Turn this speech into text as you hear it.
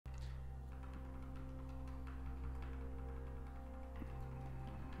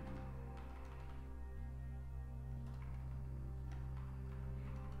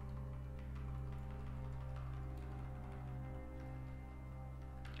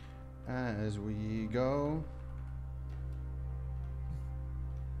As we go.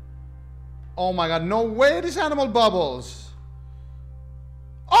 Oh my god, no way this animal bubbles.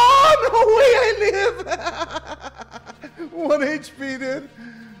 Oh, no way I live. 1 HP, dude.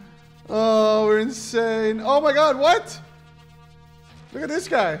 Oh, we're insane. Oh my god, what? Look at this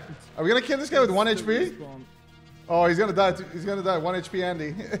guy. Are we gonna kill this guy with 1 HP? Oh, he's gonna die. He's gonna die. 1 HP,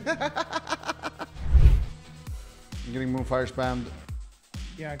 Andy. I'm getting Moonfire spammed.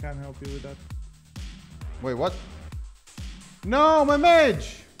 Yeah, I can't help you with that. Wait, what? No, my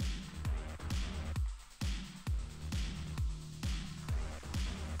mage!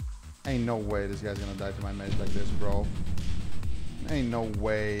 Ain't no way this guy's gonna die to my mage like this, bro. Ain't no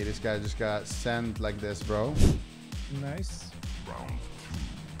way this guy just got sent like this, bro. Nice.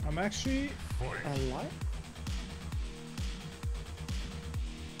 I'm actually alive.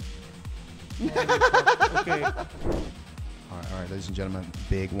 Okay. Alright, ladies and gentlemen.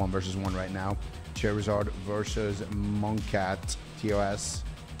 Big 1 versus 1 right now. Charizard versus Monkat. TOS.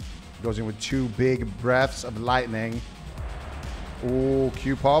 Goes in with 2 big breaths of lightning. Ooh,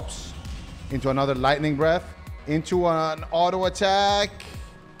 Q pops. Into another lightning breath. Into an auto attack.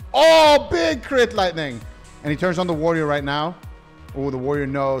 Oh, big crit lightning. And he turns on the warrior right now. Oh, the warrior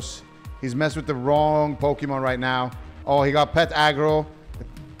knows. He's messed with the wrong Pokemon right now. Oh, he got pet aggro.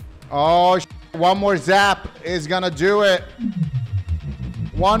 Oh, 1 more zap is gonna do it.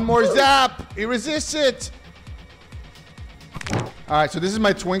 1 more zap. He resists it. Alright, so this is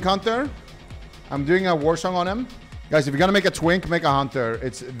my Twink Hunter. I'm doing a war song on him. Guys, if you're gonna make a Twink, make a Hunter.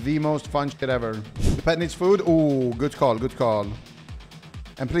 It's the most fun shit ever. The pet needs food. Ooh, good call, good call.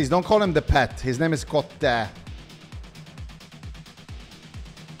 And please, don't call him the pet. His name is Kotte.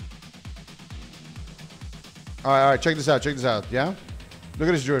 Alright, check this out, yeah? Look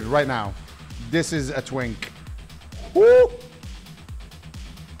at this druid right now. This is a Twink. Woo!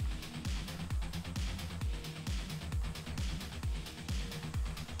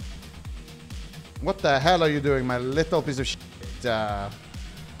 What the hell are you doing, my little piece of shit?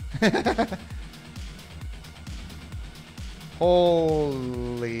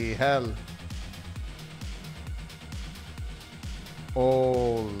 Holy hell.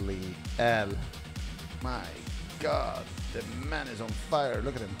 Holy hell. My god, the man is on fire.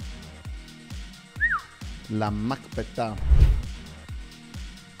 Look at him. La Macbeta.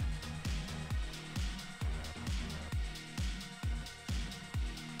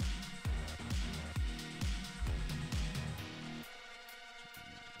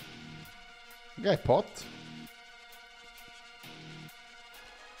 Guy pot.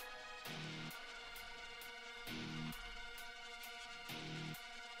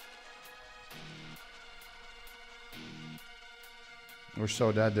 We're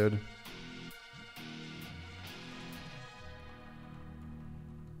so dead, dude.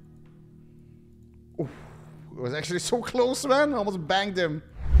 Oof. It was actually so close, man. I almost banged him.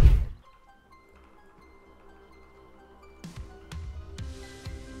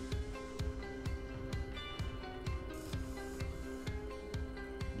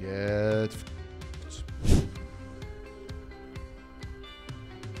 Get f***ed.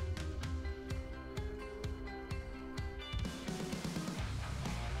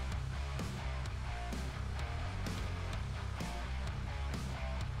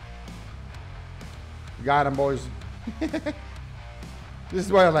 Got him, boys. This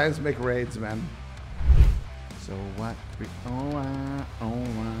is why Alliance make raids, man. So what?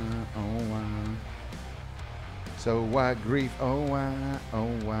 So what grief? So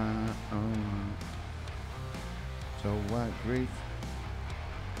what grief?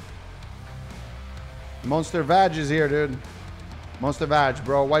 Monster Vag is here, dude. Monster Vag,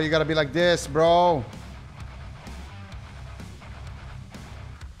 bro. Why you gotta be like this, bro?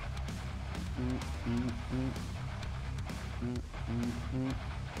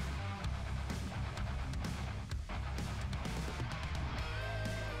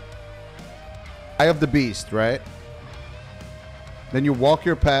 Eye of the Beast, right? Then you walk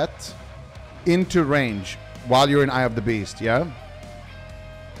your pet into range while you're in Eye of the Beast, yeah?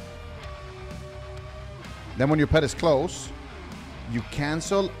 Then when your pet is close, you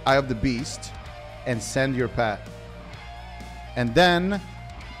cancel Eye of the Beast and send your pet. And then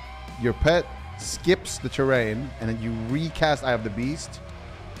your pet skips the terrain and then you recast Eye of the Beast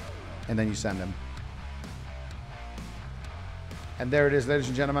and then you send him. And there it is, ladies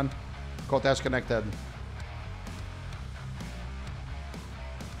and gentlemen. Kota's connected.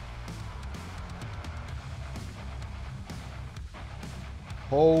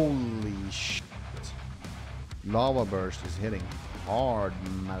 Holy shit. Lava Burst is hitting hard,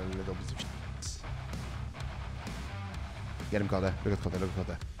 my little piece of shit. Get him, Kota. Look at Kota, look at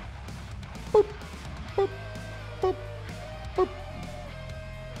Kota. Boop. Boop. Boop. Boop.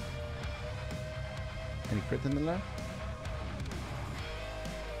 Any crit in there?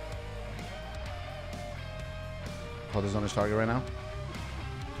 Hold is on his target right now.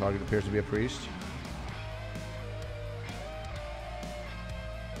 Target appears to be a priest.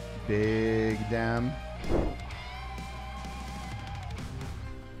 Big damn.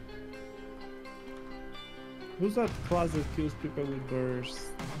 Who's that class that kills people with burst?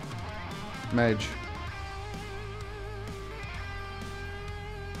 Mage.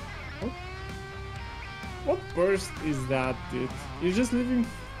 What burst is that, dude? You're just leaving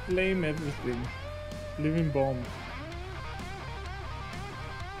flame everything. Leaving bomb.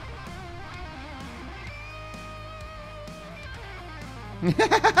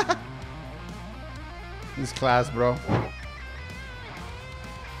 This class, bro.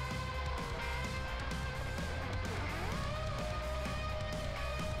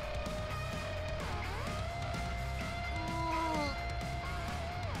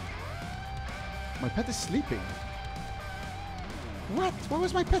 My pet is sleeping. What? Where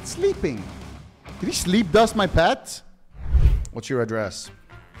was my pet sleeping? Did he sleep dust my pet? What's your address?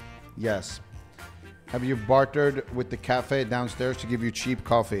 Yes. Have you bartered with the cafe downstairs to give you cheap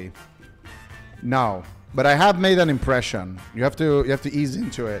coffee? No. But I have made an impression. You have to ease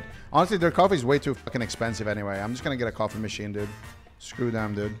into it. Honestly, their coffee is way too fucking expensive anyway. I'm just gonna get a coffee machine, dude. Screw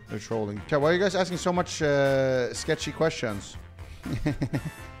them, dude. They're trolling. Okay, why are you guys asking so much sketchy questions?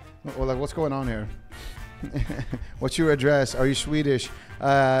 Well, like, what's going on here? What's your address? Are you Swedish?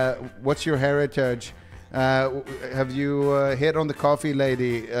 What's your heritage? Have you hit on the coffee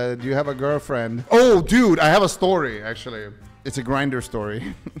lady? Do you have a girlfriend? Oh, dude, I have a story, actually. It's a grinder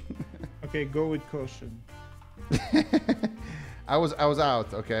story. Okay, go with caution. I was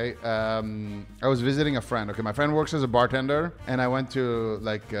out, okay. I was visiting a friend, okay. My friend works as a bartender, and I went to,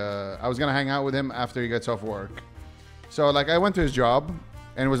 like, I was gonna hang out with him after he gets off work. So, like, I went to his job,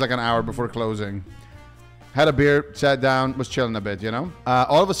 and it was like an hour before closing. Had a beer, sat down, was chilling a bit, you know?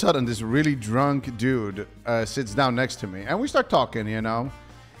 All of a sudden, this really drunk dude sits down next to me, and we start talking, you know?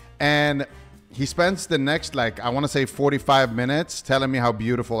 And he spends the next, like, I want to say 45 minutes telling me how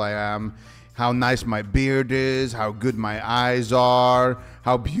beautiful I am, how nice my beard is, how good my eyes are,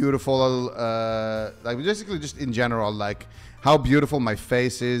 how beautiful, like, basically just in general, like, how beautiful my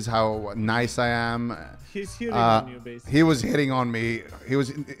face is, how nice I am. He's hitting on you, basically. He was hitting on me.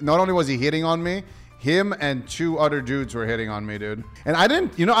 Not only was he hitting on me, him and two other dudes were hitting on me, dude. And I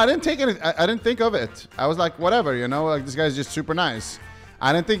didn't take it. I didn't think of it. I was like, whatever, you know, like, this guy's just super nice.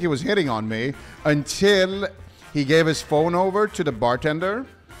 I didn't think he was hitting on me until he gave his phone over to the bartender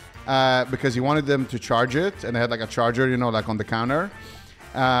because he wanted them to charge it. And they had like a charger, you know, like on the counter.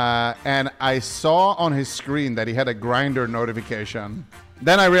 And I saw on his screen that he had a grinder notification.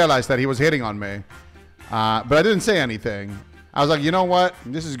 Then I realized that he was hitting on me. But I didn't say anything. I was like, you know what?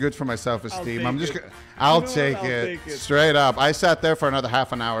 This is good for my self-esteem. I'll take it. Straight up. I sat there for another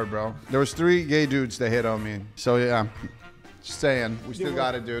half an hour, bro. There was 3 gay dudes that hit on me. So yeah, just saying, we still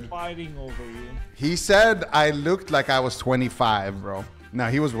got it, dude. Fighting over you. He said I looked like I was 25, bro. No,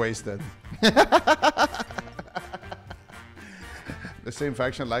 he was wasted. The same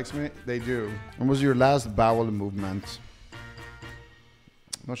faction likes me? They do. When was your last bowel movement?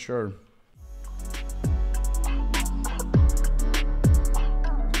 Not sure.